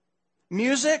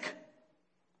 Music,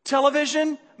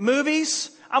 television, movies.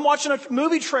 I'm watching a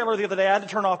movie trailer the other day I had to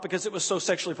turn off because it was so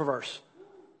sexually perverse.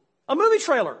 A movie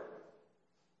trailer.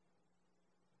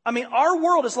 Our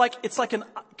world is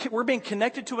we're being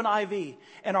connected to an IV,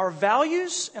 and our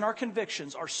values and our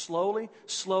convictions are slowly,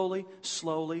 just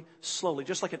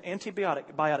like an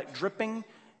antibiotic dripping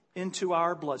into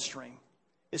our bloodstream,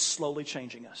 is slowly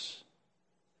changing us.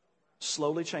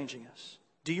 Slowly changing us.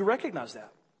 Do you recognize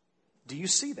that? Do you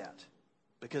see that?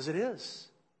 Because it is.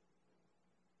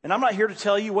 And I'm not here to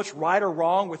tell you what's right or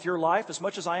wrong with your life as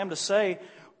much as I am to say,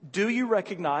 do you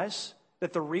recognize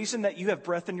that the reason that you have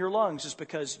breath in your lungs is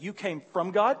because you came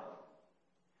from God?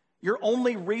 Your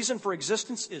only reason for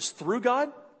existence is through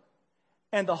God.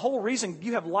 And the whole reason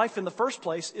you have life in the first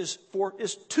place is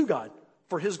to God,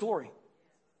 for His glory.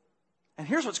 And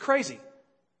here's what's crazy.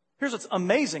 Here's what's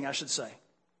amazing, I should say.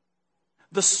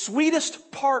 The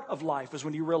sweetest part of life is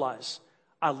when you realize,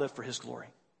 I live for His glory.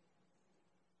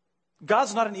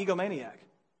 God's not an egomaniac.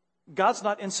 God's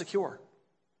not insecure.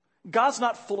 God's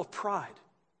not full of pride.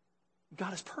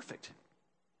 God is perfect.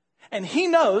 And He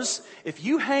knows if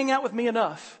you hang out with me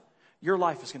enough, your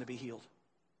life is going to be healed.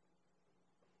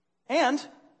 And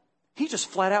He just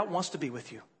flat out wants to be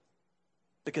with you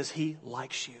because He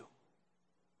likes you.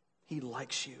 He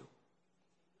likes you.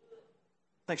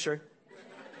 Thanks, Sherry.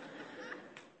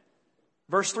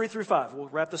 Verse 3 through 5. We'll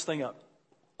wrap this thing up.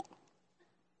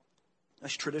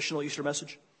 That's traditional Easter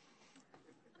message.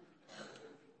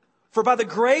 For by the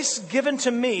grace given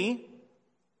to me,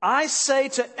 I say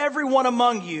to everyone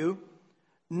among you,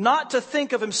 not to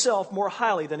think of himself more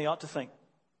highly than he ought to think,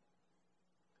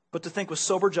 but to think with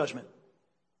sober judgment.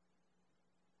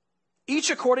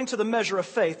 Each according to the measure of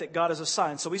faith that God has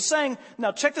assigned. So he's saying,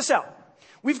 now check this out.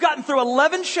 We've gotten through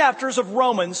 11 chapters of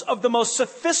Romans of the most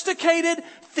sophisticated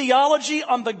theology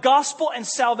on the gospel and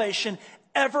salvation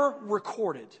ever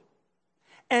recorded.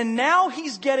 And now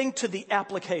he's getting to the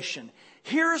application.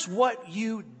 Here's what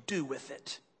you do with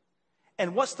it.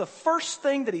 And what's the first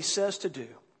thing that he says to do?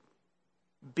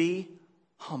 Be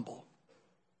humble.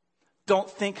 Don't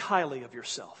think highly of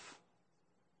yourself.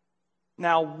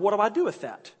 Now, what do I do with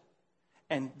that?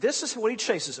 And this is what he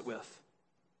chases it with.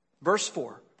 Verse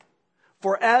 4.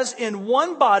 For as in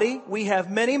one body we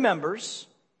have many members,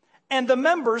 and the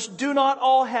members do not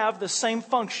all have the same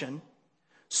function,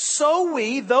 so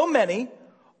we, though many,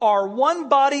 are one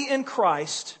body in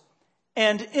Christ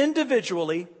and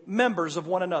individually members of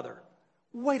one another.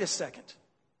 Wait a second.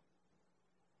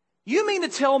 You mean to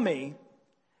tell me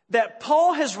that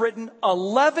Paul has written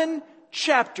 11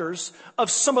 chapters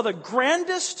of some of the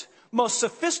grandest, most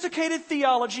sophisticated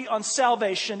theology on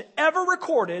salvation ever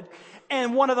recorded,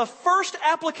 and one of the first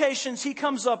applications he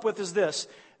comes up with is this: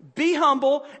 be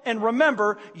humble and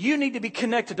remember you need to be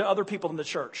connected to other people in the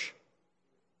church.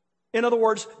 In other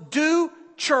words, do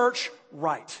church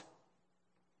right.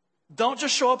 Don't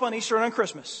just show up on Easter and on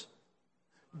Christmas.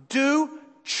 Do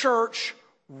church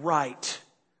right.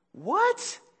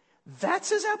 What? That's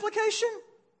his application?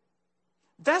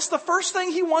 That's the first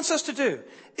thing he wants us to do,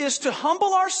 is to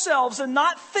humble ourselves and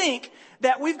not think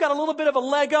that we've got a little bit of a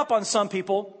leg up on some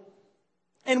people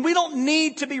and we don't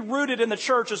need to be rooted in the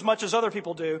church as much as other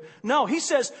people do. No, he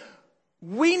says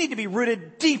we need to be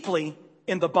rooted deeply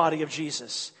in the body of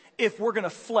Jesus if we're going to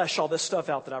flesh all this stuff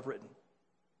out that I've written.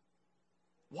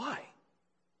 Why?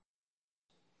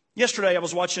 Yesterday I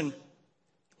was watching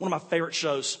one of my favorite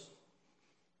shows,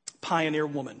 Pioneer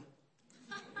Woman.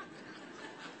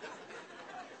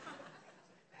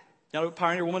 Y'all know what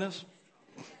Pioneer Woman is?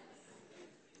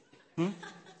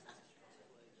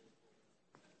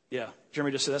 Yeah,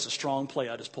 Jeremy just said that's a strong play.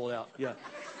 I just pulled it out. Yeah.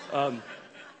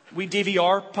 We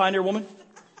DVR Pioneer Woman.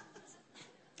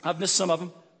 I've missed some of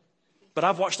them, but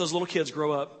I've watched those little kids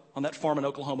grow up on that farm in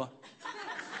Oklahoma.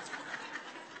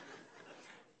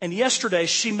 And yesterday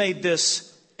she made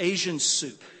this Asian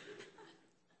soup.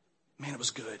 Man, it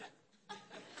was good.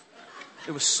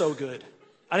 It was so good.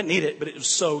 I didn't eat it, but it was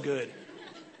so good.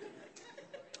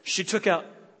 She took out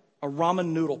a ramen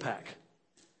noodle pack.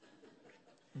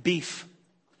 Beef.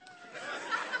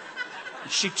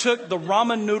 She took the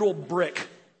ramen noodle brick,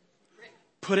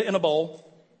 put it in a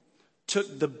bowl,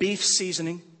 took the beef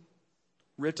seasoning,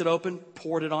 ripped it open,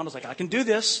 poured it on. I was like, I can do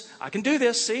this. I can do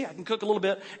this. See, I can cook a little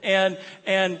bit. And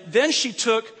then she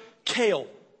took kale.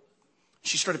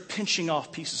 She started pinching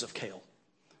off pieces of kale,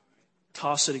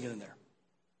 tossing it in there.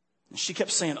 And she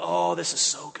kept saying, oh, this is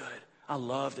so good. I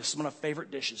love this. It's one of my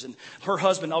favorite dishes. And her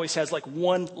husband always has like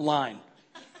one line.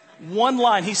 One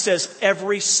line he says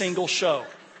every single show.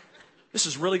 This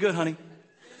is really good, honey.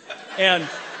 And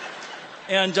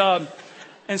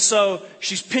so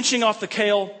she's pinching off the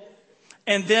kale.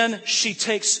 And then she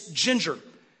takes ginger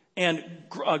and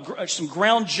some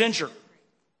ground ginger,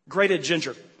 grated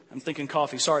ginger. I'm thinking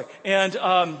coffee, sorry. And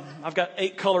I've got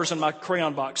 8 colors in my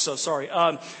crayon box, so sorry.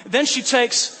 Then she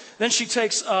takes, what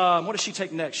does she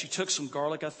take next? She took some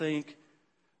garlic, I think,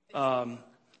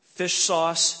 fish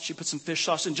sauce. She put some fish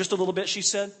sauce in just a little bit, she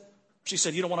said. She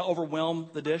said, you don't want to overwhelm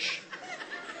the dish.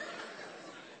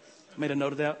 I made a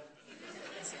note of that.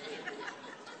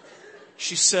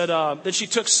 She said, then she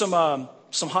took some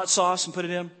hot sauce and put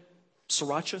it in.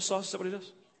 Sriracha sauce, is that what it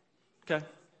is? Okay.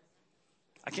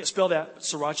 I can't spell that, but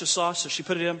sriracha sauce, so she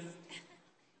put it in.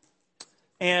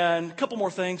 And a couple more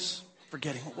things.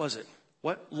 Forgetting, what was it?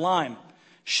 What? Lime.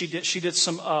 She did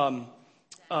some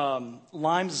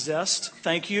lime zest.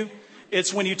 Thank you.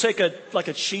 It's when you take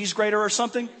a cheese grater or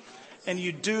something, and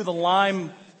you do the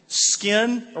lime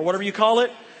skin, or whatever you call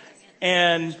it.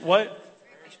 And what?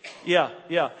 Yeah.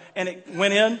 And it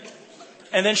went in.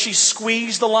 And then she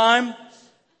squeezed the lime.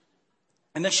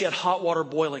 And then she had hot water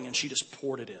boiling and she just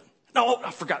poured it in. No,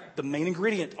 I forgot the main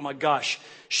ingredient. Oh my gosh.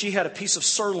 She had a piece of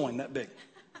sirloin that big.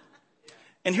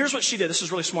 And here's what she did. This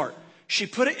is really smart. She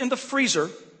put it in the freezer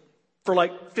for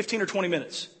like 15 or 20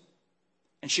 minutes.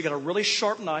 And she got a really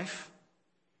sharp knife.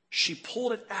 She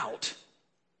pulled it out.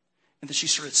 And then she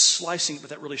started slicing it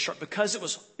with that really sharp. Because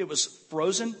it was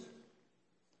frozen,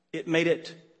 it made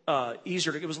it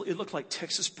easier. It looked like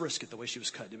Texas brisket the way she was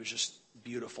cut. It was just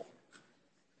beautiful.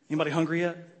 Anybody hungry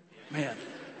yet? Man.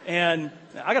 And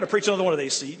I got to preach another one of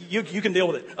these, so you can deal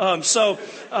with it. And so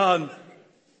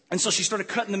she started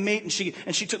cutting the meat, and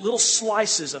she took little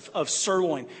slices of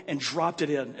sirloin and dropped it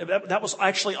in. That was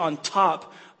actually on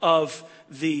top of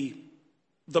the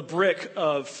brick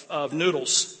of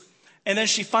noodles. And then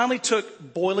she finally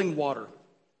took boiling water.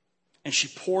 And she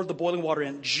poured the boiling water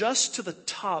in just to the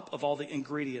top of all the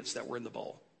ingredients that were in the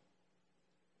bowl.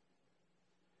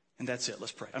 And that's it.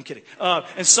 Let's pray. I'm kidding.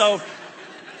 And so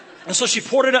she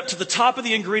poured it up to the top of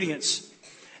the ingredients.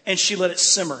 And she let it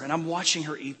simmer. And I'm watching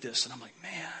her eat this. And I'm like,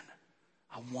 man,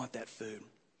 I want that food.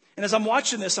 And as I'm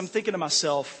watching this, I'm thinking to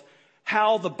myself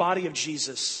how the body of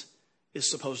Jesus is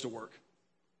supposed to work.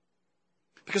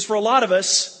 Because for a lot of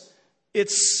us,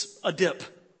 it's a dip.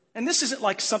 And this isn't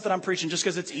like something I'm preaching just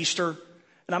because it's Easter.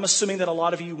 And I'm assuming that a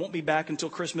lot of you won't be back until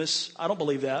Christmas. I don't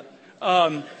believe that.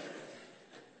 I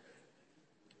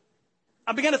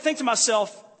began to think to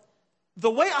myself,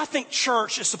 the way I think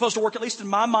church is supposed to work, at least in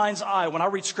my mind's eye when I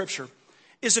read Scripture,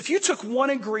 is if you took one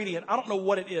ingredient, I don't know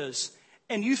what it is,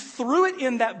 and you threw it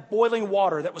in that boiling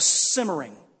water that was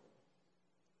simmering,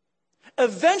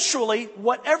 eventually,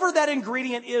 whatever that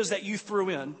ingredient is that you threw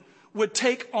in would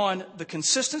take on the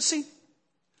consistency,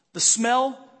 the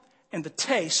smell, and the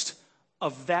taste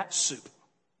of that soup.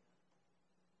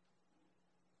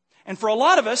 And for a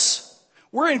lot of us,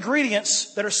 we're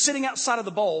ingredients that are sitting outside of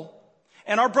the bowl,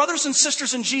 and our brothers and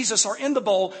sisters in Jesus are in the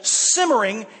bowl,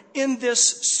 simmering in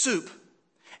this soup.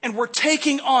 And we're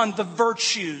taking on the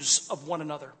virtues of one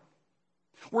another.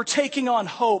 We're taking on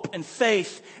hope and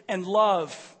faith and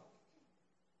love.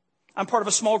 I'm part of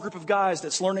a small group of guys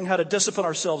that's learning how to discipline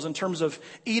ourselves in terms of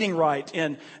eating right.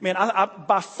 And man,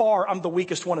 by far, I'm the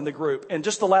weakest one in the group. And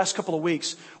just the last couple of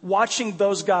weeks, watching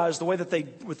those guys, the way that they,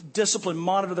 with discipline,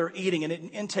 monitor their eating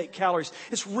and intake calories,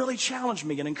 it's really challenged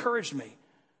me and encouraged me.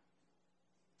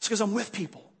 It's because I'm with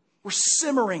people. We're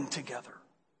simmering together.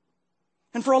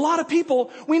 And for a lot of people,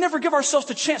 we never give ourselves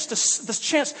the chance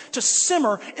to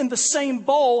simmer in the same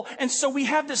bowl. And so we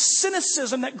have this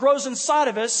cynicism that grows inside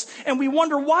of us. And we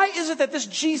wonder, why is it that this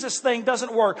Jesus thing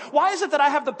doesn't work? Why is it that I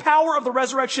have the power of the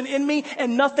resurrection in me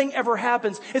and nothing ever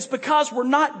happens? It's because we're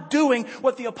not doing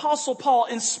what the Apostle Paul,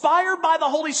 inspired by the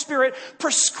Holy Spirit,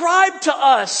 prescribed to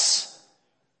us.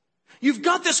 You've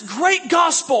got this great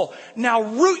gospel. Now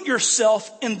root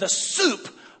yourself in the soup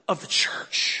of the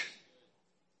church.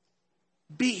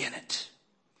 Be in it.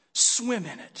 Swim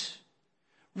in it.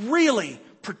 Really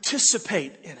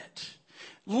participate in it.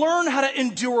 Learn how to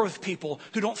endure with people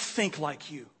who don't think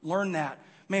like you. Learn that.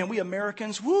 Man, we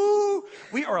Americans,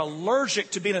 we are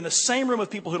allergic to being in the same room with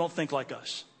people who don't think like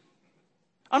us.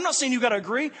 I'm not saying you've got to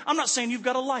agree. I'm not saying you've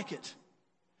got to like it.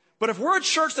 But if we're a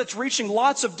church that's reaching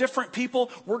lots of different people,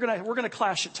 we're gonna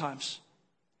clash at times.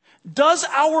 Is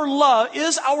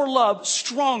our love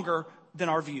stronger than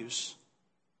our views?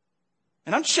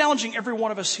 And I'm challenging every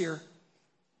one of us here.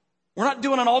 We're not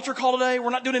doing an altar call today.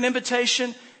 We're not doing an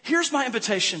invitation. Here's my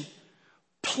invitation.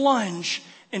 Plunge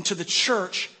into the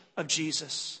church of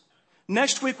Jesus.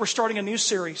 Next week, we're starting a new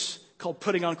series called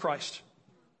Putting on Christ.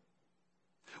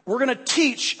 We're going to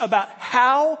teach about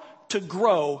how to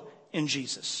grow in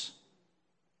Jesus.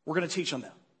 We're going to teach on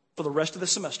that for the rest of the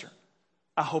semester.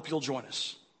 I hope you'll join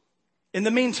us. In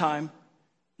the meantime,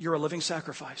 you're a living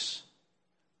sacrifice.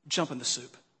 Jump in the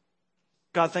soup.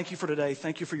 God, thank you for today.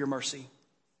 Thank you for your mercy.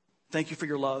 Thank you for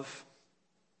your love.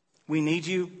 We need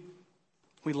you.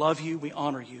 We love you. We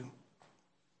honor you.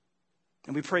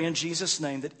 And we pray in Jesus'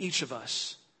 name that each of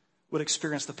us would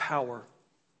experience the power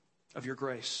of your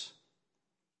grace.